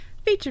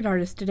Featured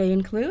artists today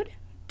include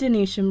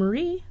Danisha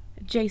Marie,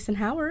 Jason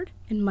Howard,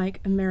 and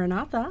Mike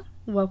Maranatha.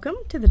 Welcome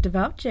to the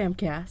Devout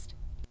Jamcast.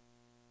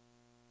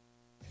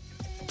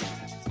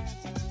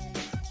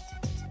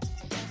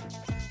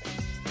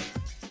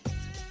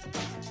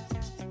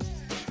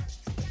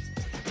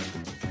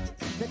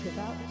 The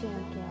Devout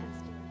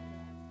Jamcast.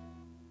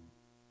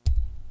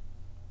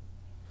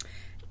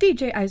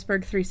 DJ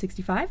Iceberg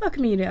 365,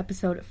 welcoming you to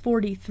episode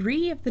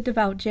 43 of the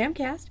Devout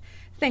Jamcast.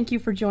 Thank you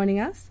for joining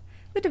us.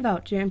 The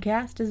Devout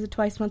Jamcast is a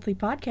twice-monthly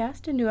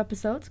podcast, and new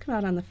episodes come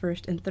out on the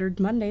first and third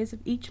Mondays of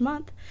each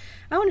month.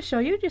 I want to show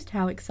you just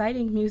how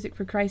exciting Music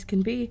for Christ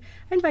can be.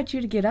 I invite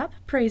you to get up,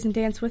 praise, and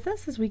dance with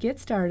us as we get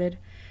started.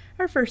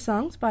 Our first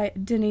song's by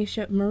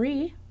Danisha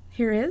Marie.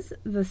 Here is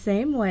The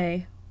Same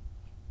Way.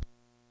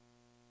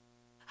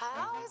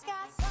 I always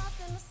got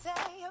something to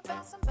say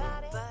about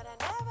somebody, but I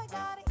never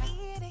got an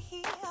ear to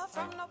hear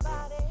from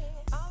nobody.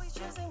 Always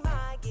choosing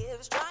my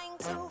gifts, trying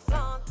to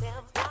flaunt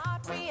them,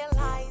 not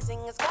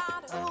realizing it's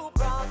God who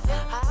brought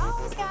them. I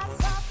always got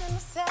something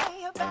to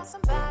say about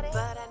somebody,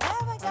 but I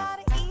never got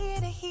an ear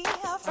to hear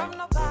from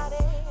nobody.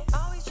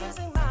 Always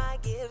choosing my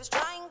gifts,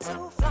 trying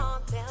to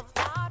flaunt them,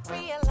 not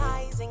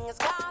realizing it's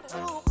God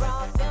who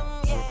brought them.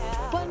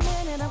 Yeah. 1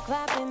 minute I'm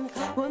clapping,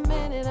 1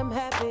 minute I'm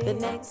happy, the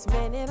next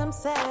minute I'm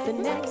sad, the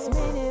next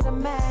minute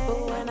I'm mad.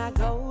 But when I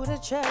go to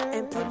church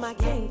and put my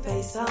king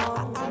face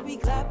on, I'll be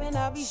clapping,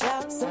 I'll be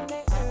shouting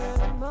Sunday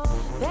early morning.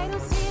 They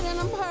don't see that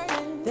I'm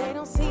hurting, they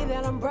don't see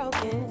that I'm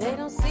broken, they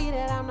don't see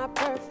that I'm not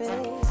perfect.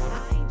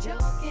 I ain't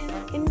joking,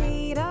 in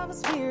need of a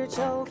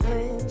spiritual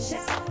cleanse,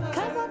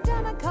 cause I've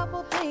done a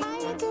couple things I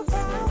ain't too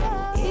proud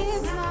of.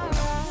 It's not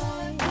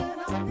right, good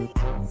on the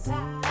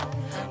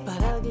outside,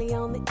 but ugly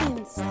on the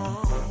inside.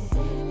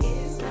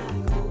 It's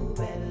not cool,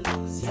 better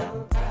lose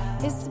your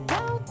pride. It's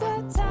about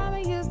that time I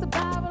use the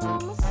Bible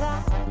on my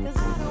side, cause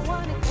I don't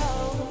wanna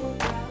go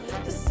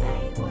the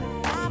same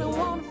way. I don't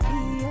wanna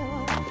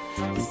feel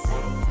the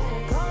same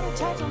way. Go to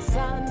church on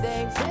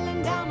Sunday,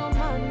 feeling down on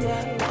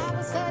Monday,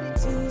 Bible study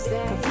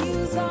Tuesday,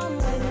 confused on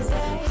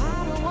Wednesday.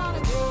 I don't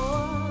wanna go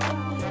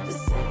the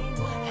same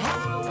way. I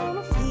don't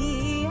wanna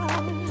feel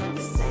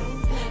the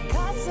same way.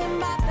 Cussing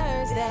by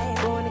Thursday,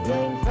 going to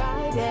game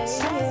Friday,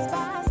 stressed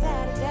by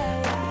Saturday.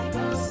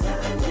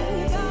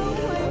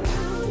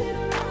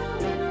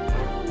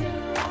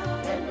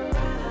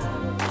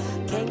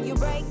 Can you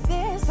break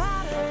this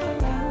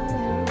pattern?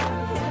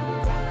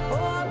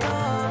 Oh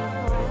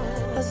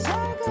Lord, a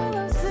circle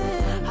of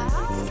sin. I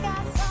always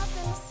got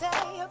something to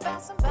say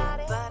about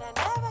somebody, but I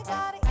never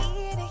got an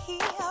ear to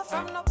hear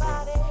from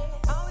nobody.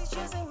 Always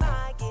choosing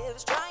my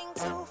gifts, trying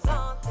to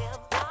flaunt them,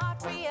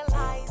 not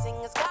realizing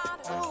it's God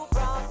who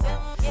brought them.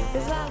 Yeah.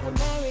 It's like a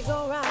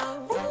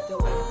merry-go-round.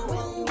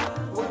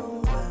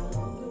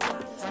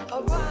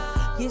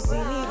 You see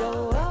me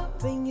go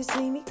up and you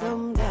see me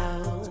come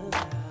down,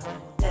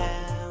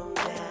 down,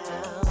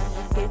 down.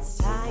 It's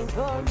time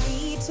for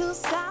me to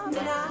stop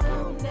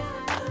now,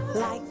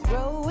 like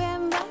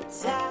throwing the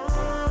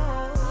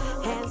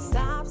towel, and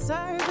stop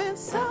serving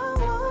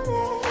someone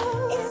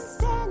else.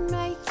 Instead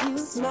make you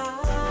smile.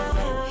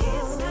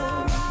 It's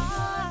not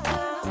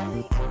right on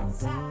the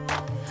outside,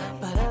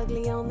 but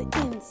ugly on the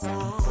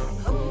inside.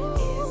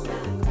 It's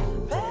not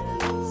cool, better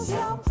lose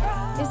your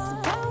pride. It's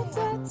about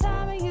that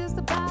time I use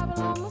the Bible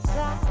on my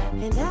side,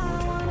 and I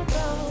don't wanna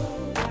go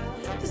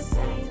the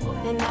same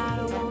way, and I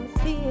don't wanna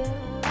feel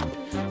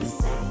the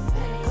same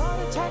way. Go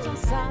to church on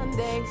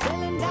Sunday,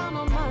 feeling down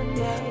on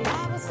Monday,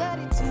 Bible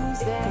study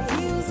Tuesday,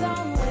 confused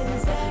on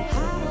Wednesday. I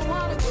don't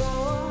wanna go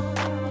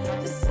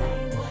the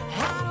same way.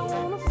 I don't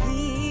wanna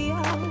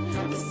feel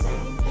the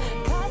same way.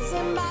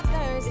 Cussing by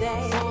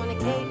Thursday,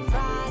 fornicating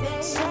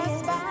Friday,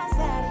 stressed by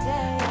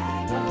Saturday.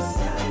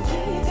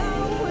 Keep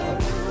going,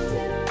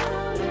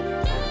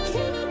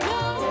 keep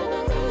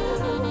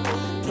going.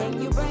 Can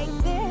you break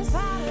this?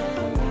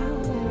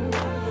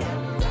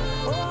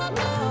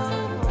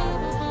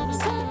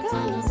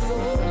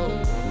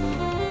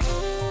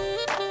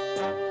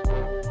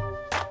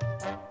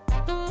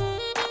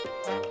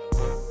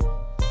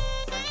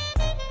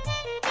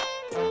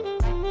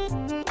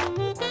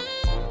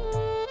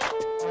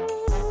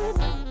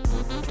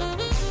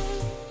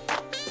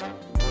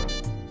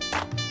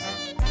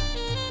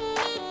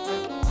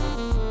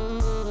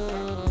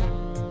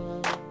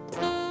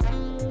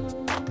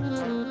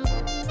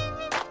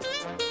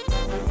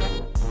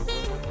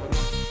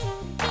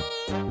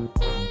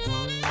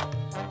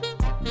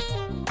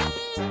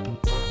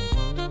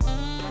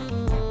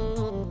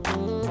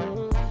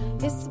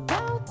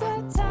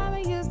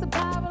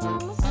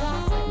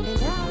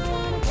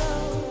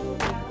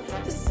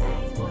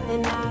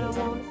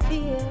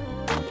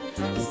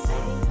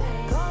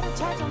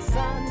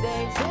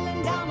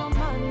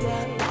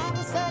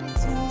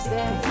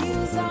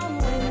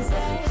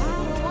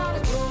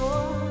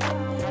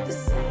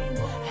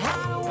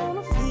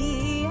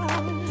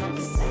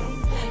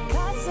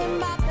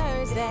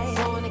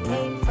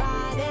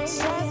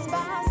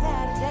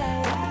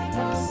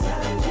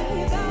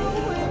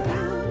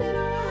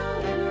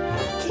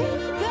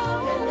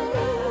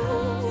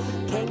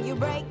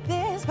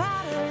 this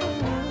pattern.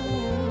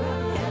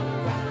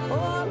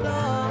 Oh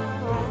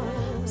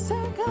Lord,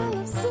 circle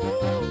of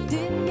sin,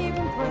 didn't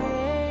even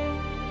pray.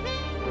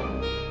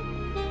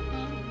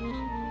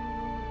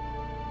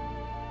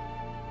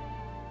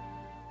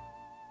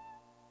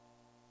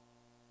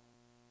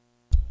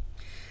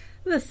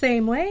 The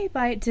Same Way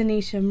by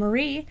Danisha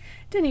Marie.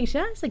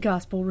 Danisha is a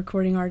gospel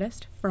recording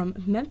artist from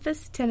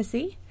Memphis,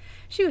 Tennessee.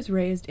 She was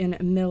raised in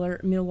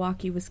Miller,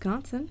 Milwaukee,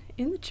 Wisconsin.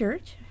 In the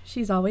church,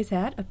 she's always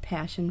had a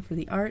passion for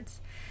the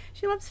arts.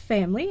 She loves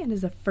family and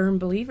is a firm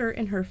believer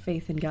in her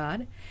faith in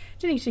God.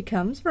 Danisha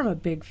comes from a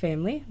big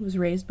family, was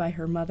raised by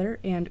her mother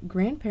and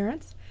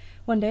grandparents.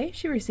 One day,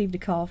 she received a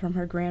call from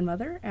her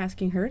grandmother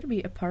asking her to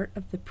be a part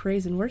of the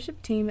praise and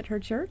worship team at her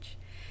church.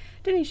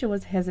 Danisha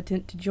was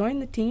hesitant to join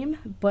the team,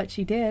 but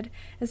she did.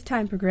 As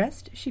time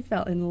progressed, she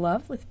fell in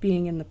love with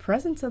being in the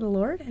presence of the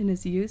Lord and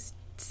has used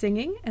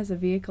singing as a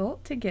vehicle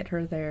to get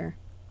her there.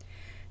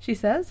 She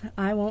says,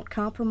 "I won't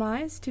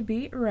compromise to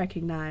be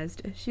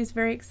recognized." She's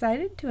very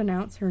excited to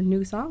announce her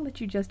new song that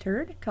you just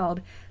heard,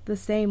 called The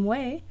Same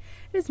Way.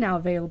 It is now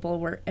available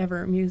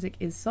wherever music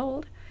is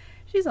sold.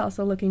 She's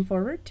also looking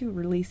forward to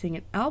releasing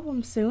an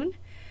album soon.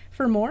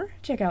 For more,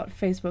 check out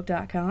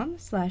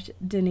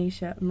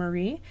facebook.com/Danisha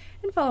Marie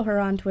and follow her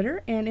on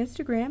Twitter and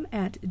Instagram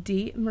at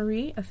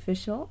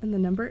DMarieOfficial and the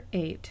number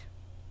 8.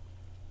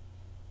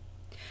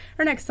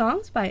 Her next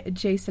song's by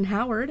Jason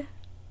Howard.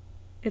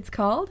 It's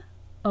called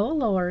Oh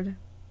Lord.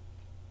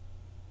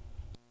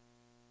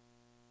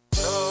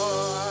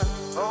 Lord,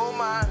 oh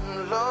my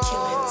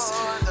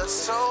Lord, there's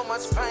so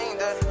much pain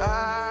that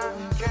I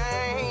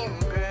can't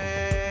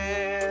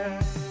bear.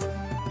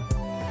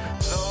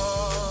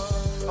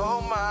 Lord,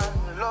 oh my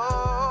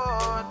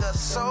Lord, there's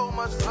so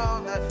much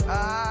love that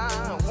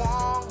I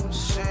won't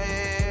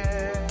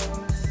share.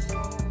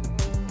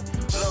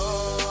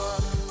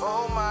 Lord,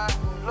 oh my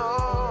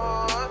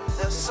Lord,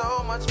 there's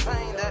so much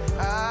pain that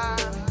I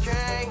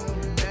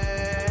can't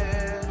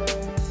bear.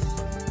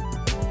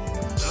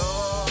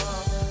 Lord,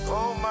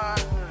 oh my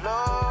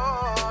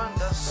Lord,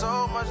 there's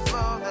so much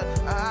love that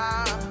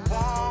I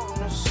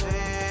wanna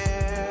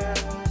share.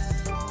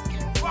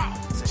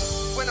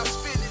 When I'm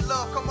spitting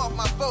love, come off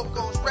my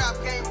vocals. Rap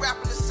game,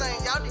 rapping the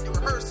same. Y'all need to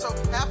rehearse. So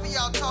half of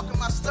y'all talking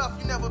my stuff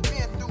you never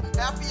been through.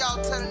 Half of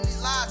y'all telling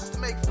these lies to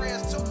make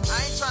friends too.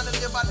 I ain't trying to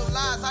live by no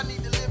lies. I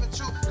need to live in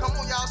truth. Come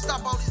on, y'all,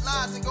 stop all these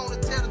lies and gonna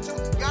tell the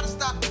truth. Gotta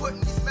stop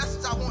putting these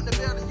messages I want to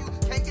better you.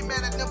 Can't get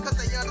mad at them cause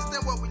they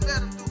understand what we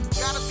let them do.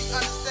 Gotta be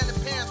understanding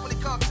parents when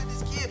it comes to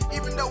these kids.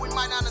 Even though we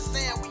might not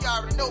understand, we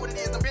already know what it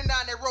is. Done been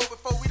down that road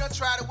before. We done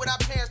tried it with our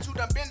parents too.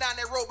 Done been down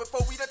that road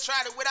before. We done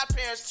tried it with our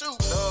parents too.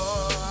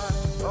 Lord,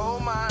 oh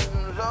my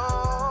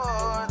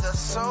Lord, there's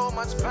so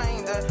much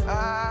pain that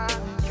I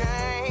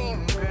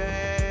can't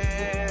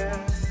bear.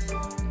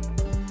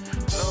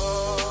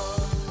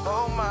 Lord,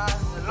 oh my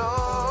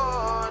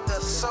Lord,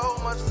 there's so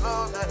much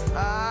love that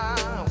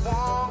I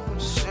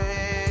won't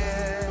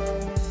share.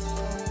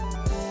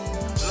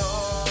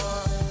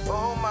 Lord,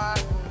 oh my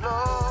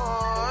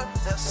Lord,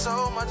 there's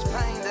so much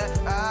pain that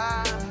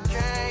I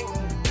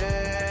can't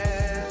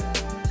bear.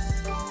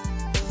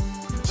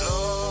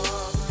 Lord,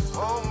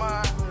 oh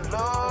my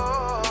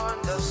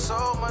Lord, there's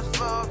so much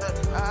love that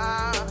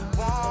I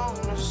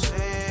wanna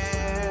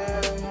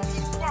share.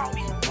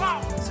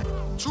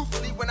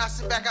 Truthfully, when I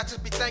sit back, I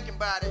just be thinking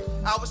about it.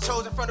 I was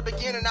chosen from the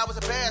beginning, I was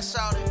a bad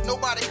shouter.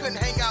 Nobody couldn't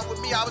hang out with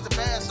me, I was a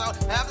bad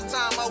shouter. Half the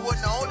time, I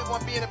wasn't the only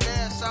one being a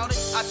bad shouter.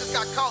 I just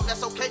got caught,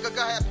 that's okay, cause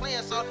God had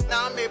plans, so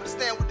now I'm able to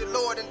stand with the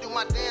Lord and do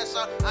my dance,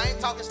 so I ain't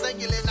talking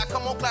stinky lit. Now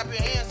come on, clap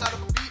your hands, out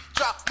of a beat,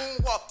 drop,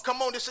 moonwalk.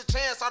 Come on, this a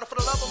chance, out for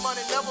the love of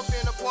money, never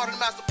been a part of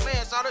the master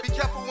plan, so be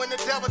careful when the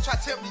devil try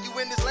tempting you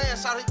in this land,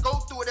 so he go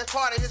through it, that's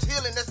part of his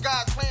healing, that's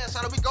God's plan, so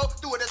we go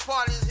through it, that's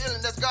part of his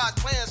healing, that's God's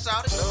plan, so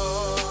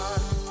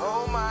Lord,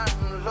 oh my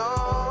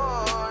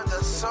Lord,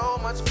 there's so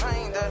much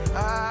pain that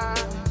I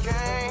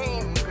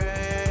can't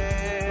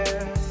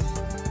bear.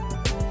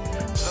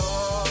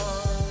 Lord,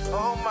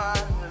 oh my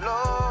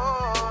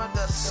Lord,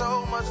 there's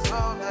so much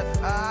love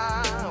that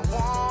I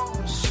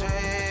won't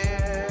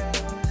share.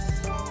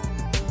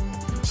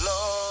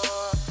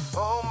 Lord,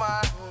 oh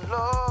my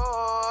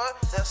Lord,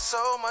 there's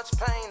so much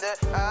pain that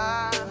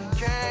I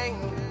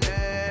can't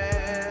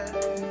bear.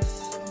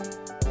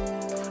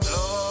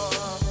 Lord,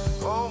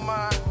 oh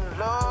my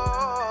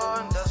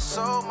Lord, there's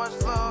so much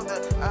love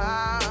that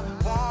I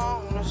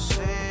wanna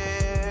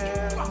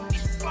share. Now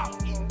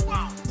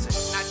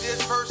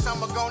this verse,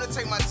 I'ma gonna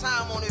take my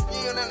time on it. If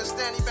you don't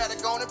understand, you better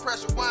go and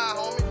press rewind,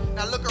 homie.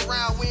 Now look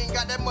around, we ain't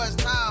got that much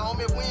time,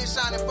 homie. If we ain't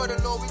shining for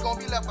the Lord, we gon'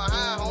 be left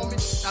behind, homie.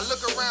 Now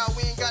look around,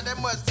 we ain't got that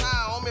much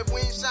time, homie. If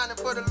we ain't shining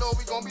for the Lord,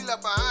 we gon' be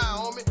left behind,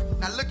 homie.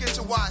 Now look at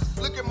your watch,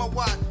 look at my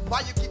watch.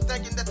 Why you keep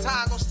thinking the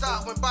time gon'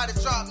 stop when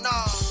bodies drop?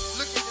 Nah,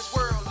 look at this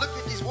world, look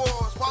at these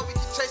wars. Why we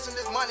keep chasing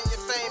this money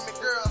and fame and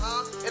girl,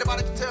 huh?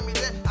 Anybody can tell me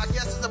that? I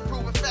guess it's a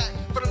proven fact.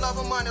 For the love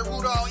of money,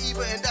 root all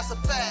evil, and that's a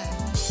fact.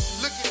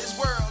 Look at this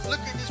world,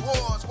 look at these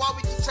wars. Why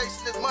we keep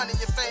chasing this money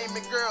and fame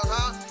and girls,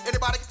 huh?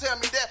 Anybody can tell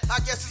me that? I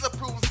guess it's a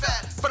proven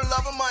fact. For the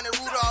love of money,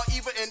 root all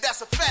evil, and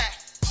that's a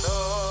fact.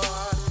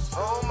 Lord,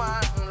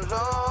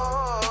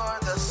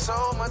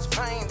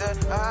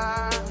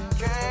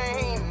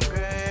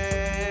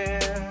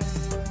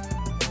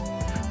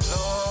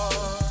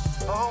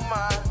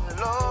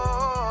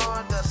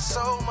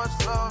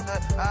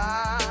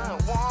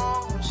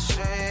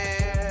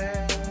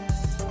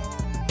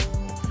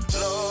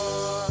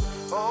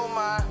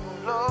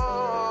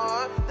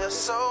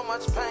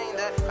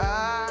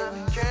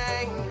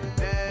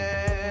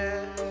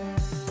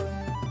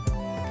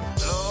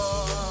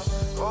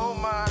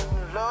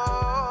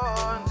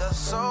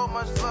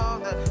 much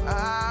love that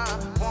I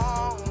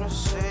wanna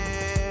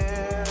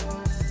share.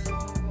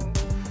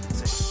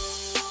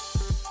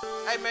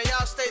 Hey man,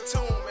 y'all stay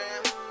tuned,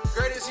 man.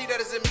 Great is he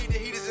that is in me,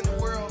 than he that is in the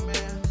world,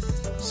 man.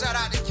 Shout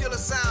out to Killer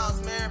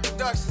Sounds, man.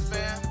 Productions,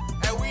 man.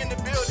 Hey, we in the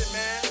building,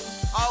 man.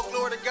 All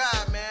glory to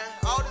God, man.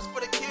 All this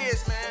for the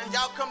kids, man.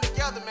 Y'all come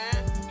together,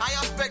 man. How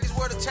y'all expect this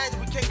world to change if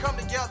we can't come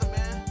together,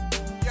 man?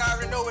 You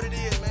already know what it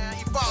is, man.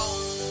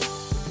 Evolve.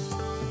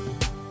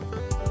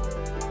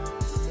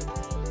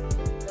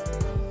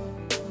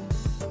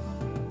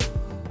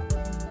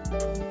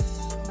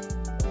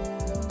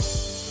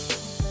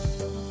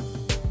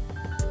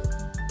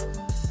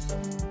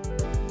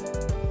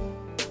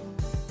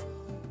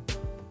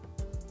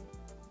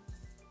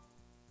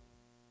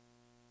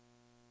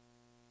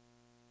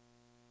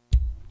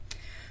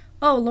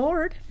 Oh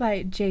Lord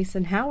by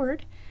Jason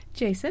Howard.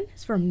 Jason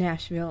is from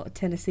Nashville,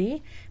 Tennessee.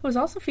 It was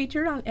also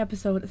featured on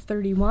episode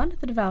 31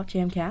 of the Devout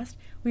Jamcast.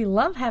 We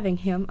love having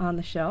him on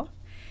the show.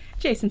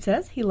 Jason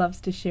says he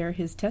loves to share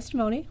his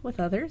testimony with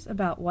others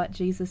about what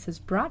Jesus has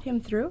brought him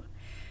through.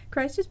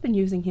 Christ has been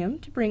using him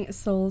to bring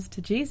souls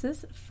to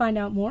Jesus. Find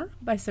out more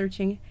by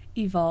searching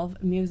Evolve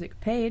Music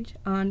page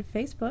on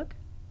Facebook.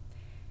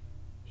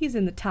 He's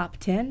in the top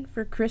 10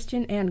 for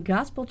Christian and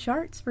gospel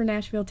charts for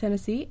Nashville,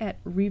 Tennessee at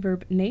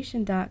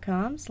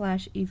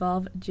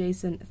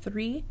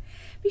reverbnation.com/EvolveJason3.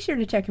 Be sure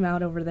to check him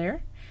out over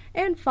there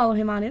and follow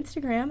him on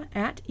Instagram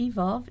at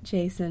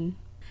EvolveJason.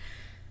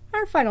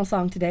 Our final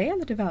song today on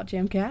the Devout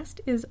Jamcast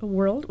is A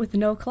World with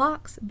No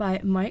Clocks by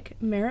Mike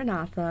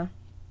Maranatha.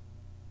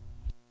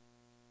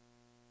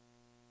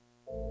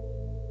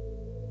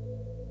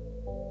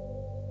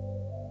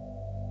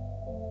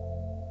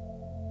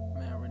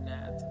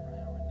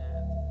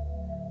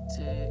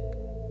 Tick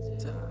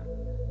tock,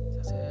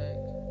 tick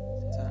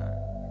tock.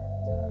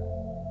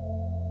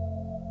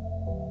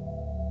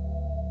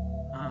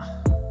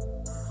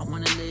 I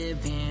wanna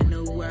live in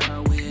a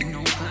world with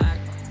no clock.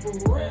 For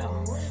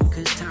real.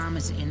 Cause time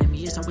is the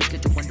enemy. It's always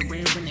good to wonder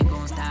when it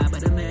gon' stop.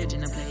 But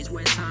imagine a place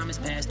where time has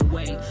passed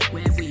away.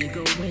 Wherever you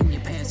go when you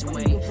pass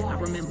away. I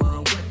remember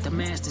what the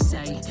master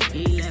say.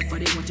 He left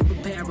but he went to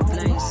prepare a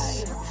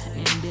place.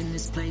 And in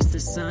this place the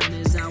sun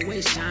is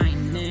always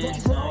shining.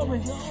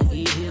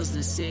 He heals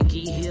the sick,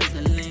 he heals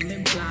the lame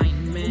and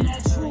blind men.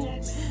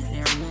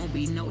 There won't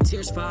be no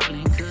tears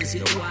falling, cause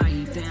he'll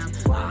wipe them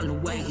all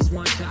away. He's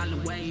one call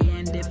away,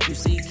 and if you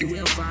seek you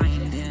will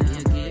find him.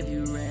 He'll give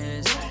you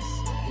rest,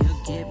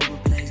 he'll give you a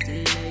place to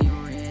lay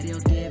your head.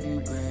 He'll give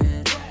you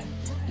bread,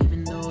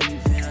 even though you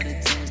failed the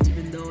test,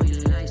 even though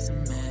your life's a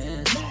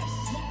mess.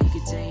 He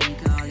could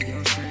take all of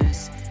your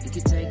stress, he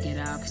could take it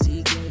out, cause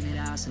he gave it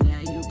out, so now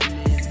you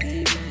can live.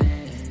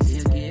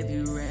 He'll give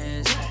you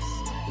rest,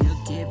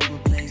 he'll give you a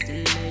place to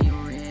lay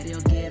your head.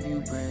 He'll give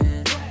you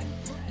bread,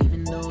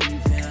 even though you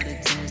failed the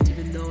test,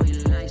 even though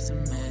your life's a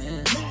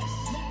mess.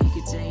 He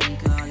could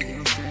take all of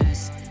your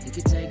stress, he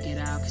could take it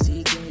out, cause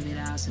he gave it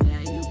out, so now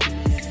you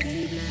can live,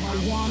 be blessed. I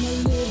wanna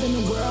live in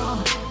a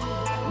world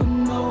with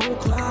no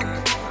clock.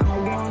 I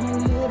wanna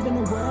live in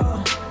a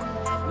world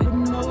with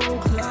no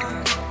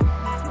clock.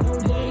 No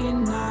day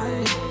and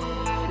night,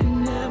 it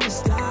never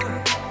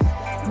stop.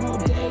 No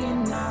day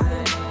and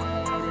night,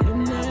 it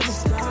never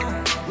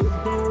stop. It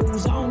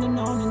goes on and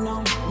on and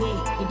on.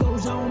 Yeah, it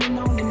goes on and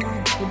on and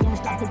on. It don't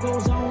stop, it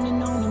goes on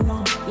and on and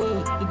on.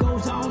 Yeah, it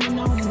goes on and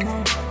on and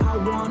on. I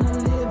wanna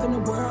live in a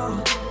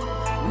world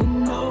with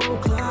no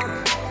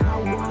clock. I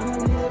wanna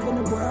live in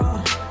a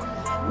world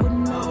with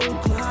no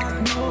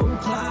clock, no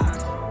clock.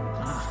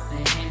 The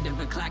hand of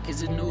a clock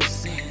is a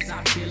nuisance.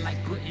 I feel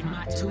like putting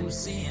my 2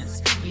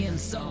 cents in,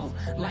 so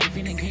life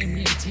in a game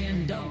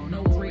Nintendo.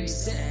 No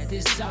reset,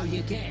 this all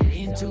you get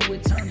into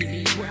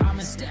eternity, where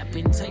I'ma step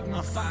and take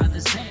my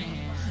Father's hand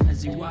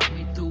as he walk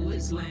me through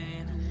his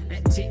land.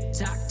 That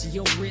tick-tock to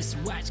your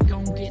wristwatch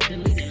gon' get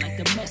deleted like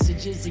the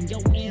messages in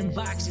your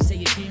inbox. You say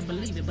you can't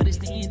believe it, but it's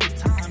the end of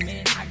time,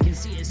 man. I can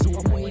see it, so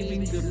I'm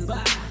waving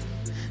goodbye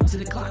to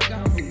the clock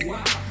on the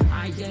wall.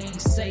 I ain't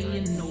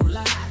saying no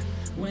lie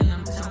when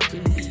I'm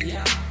talking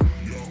beyond.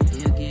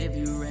 He'll give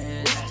you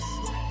rest,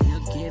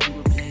 he'll give you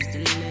a place to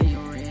lay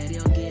your head.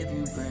 He'll give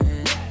you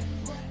bread,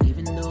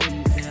 even though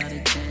you failed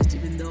the test,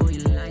 even though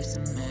your life's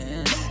a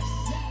mess.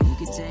 He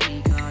could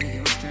take all of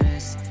your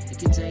stress, he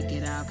could take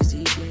it out, cause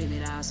he gave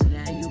it out, so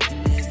that you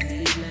can live and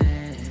be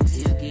blessed.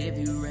 He'll give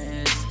you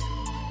rest,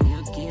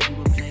 he'll give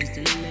you a place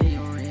to lay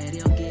your head.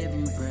 He'll give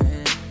you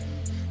bread,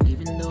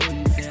 even though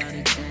you failed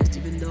the test,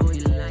 even though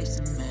your life's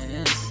a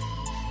mess.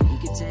 He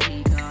could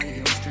take all of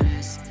your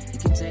stress, he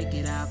could take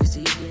it out, cause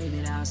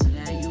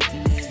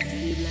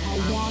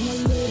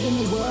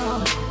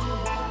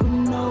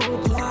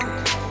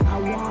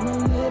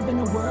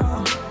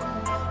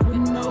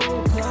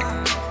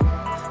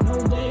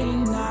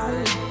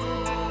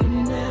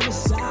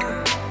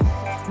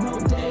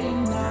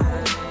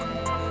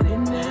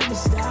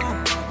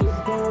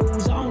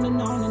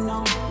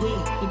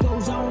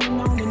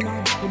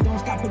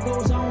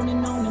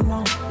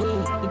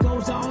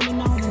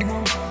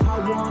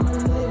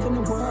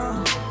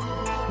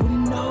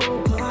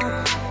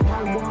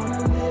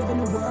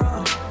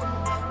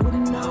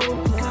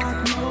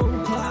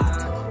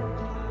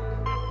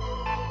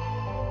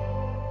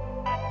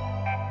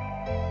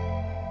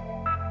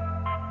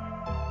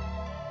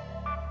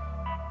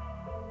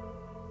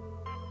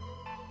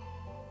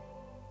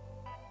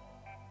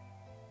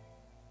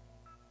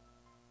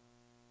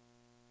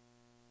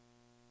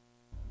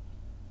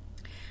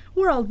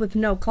World with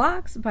No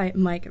Clocks by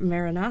Mike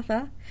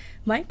Maranatha.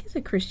 Mike is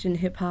a Christian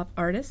hip-hop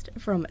artist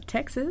from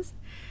Texas.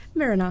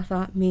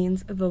 Maranatha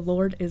means the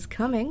Lord is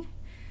coming.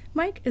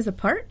 Mike is a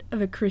part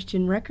of a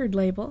Christian record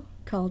label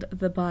called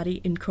The Body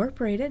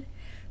Incorporated.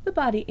 The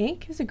Body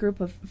Inc. is a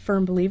group of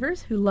firm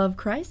believers who love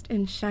Christ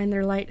and shine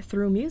their light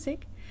through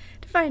music.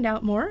 To find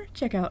out more,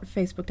 check out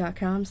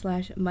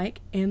facebook.com/Mike,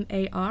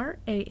 Maranatha.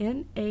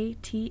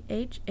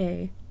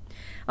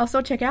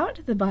 Also check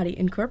out The Body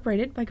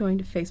Incorporated by going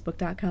to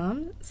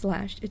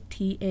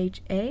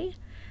facebook.com/THA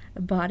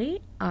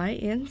Body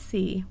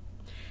INC.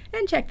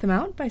 And check them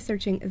out by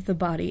searching The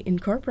Body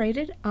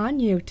Incorporated on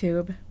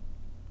YouTube.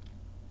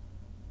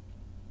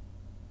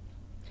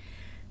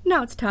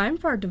 Now it's time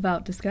for our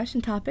Devout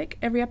discussion topic.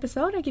 Every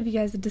episode, I give you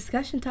guys a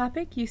discussion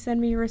topic. You send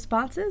me your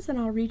responses, and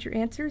I'll read your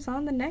answers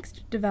on the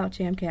next Devout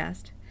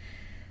Jamcast.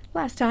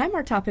 Last time,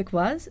 our topic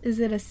was, is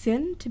it a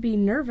sin to be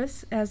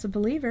nervous as a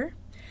believer?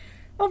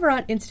 Over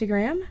on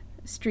Instagram,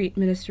 Street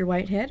Minister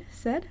Whitehead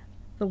said,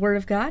 the Word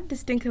of God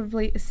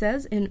distinctively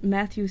says in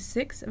Matthew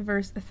 6,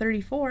 verse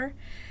 34,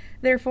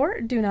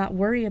 therefore, do not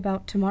worry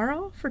about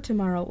tomorrow, for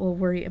tomorrow will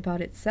worry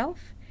about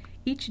itself.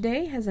 Each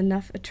day has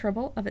enough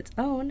trouble of its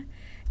own.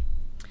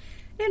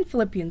 And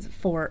Philippians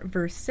 4,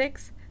 verse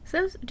 6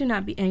 says, do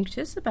not be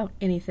anxious about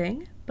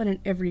anything, but in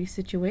every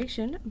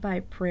situation, by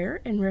prayer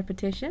and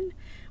repetition,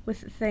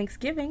 with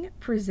thanksgiving,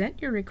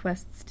 present your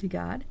requests to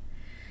God.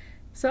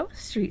 So,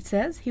 Street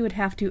says he would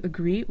have to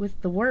agree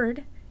with the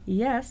word,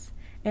 yes,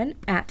 and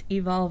at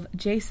Evolve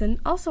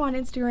Jason, also on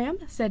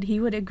Instagram, said he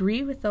would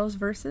agree with those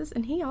verses,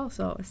 and he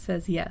also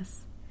says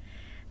yes.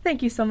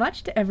 Thank you so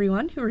much to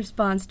everyone who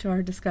responds to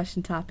our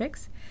discussion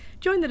topics.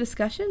 Join the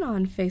discussion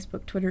on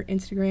Facebook, Twitter,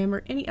 Instagram,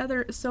 or any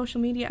other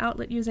social media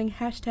outlet using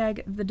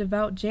hashtag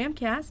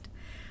 #TheDevoutJamcast.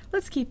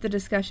 Let's keep the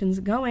discussions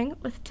going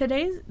with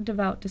today's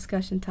Devout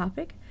discussion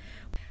topic.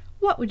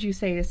 What would you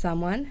say to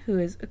someone who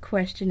is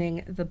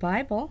questioning the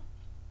Bible?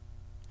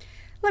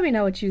 Let me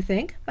know what you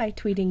think by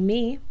tweeting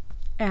me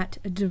at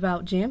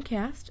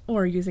DevoutJamcast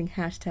or using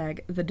hashtag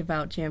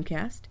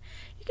 #TheDevoutJamcast.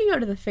 You can go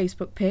to the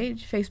Facebook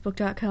page,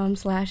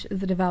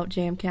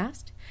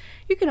 facebook.com/TheDevoutJamcast.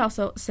 You can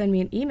also send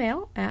me an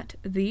email at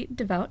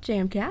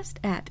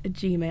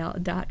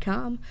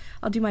thedevoutjamcast@gmail.com.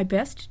 I'll do my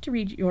best to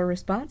read your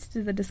response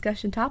to the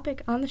discussion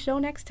topic on the show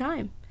next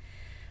time.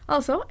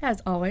 Also,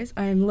 as always,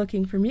 I am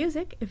looking for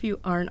music. If you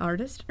are an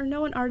artist or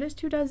know an artist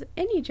who does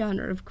any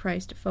genre of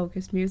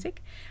Christ-focused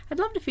music, I'd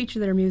love to feature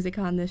their music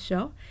on this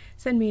show.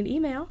 Send me an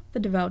email,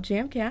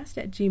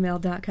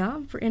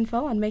 thedevoutjamcast@gmail.com, for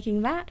info on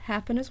making that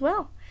happen as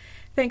well.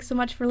 Thanks so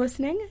much for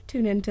listening.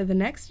 Tune in to the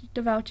next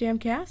Devout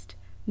Jamcast,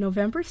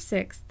 November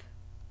 6th.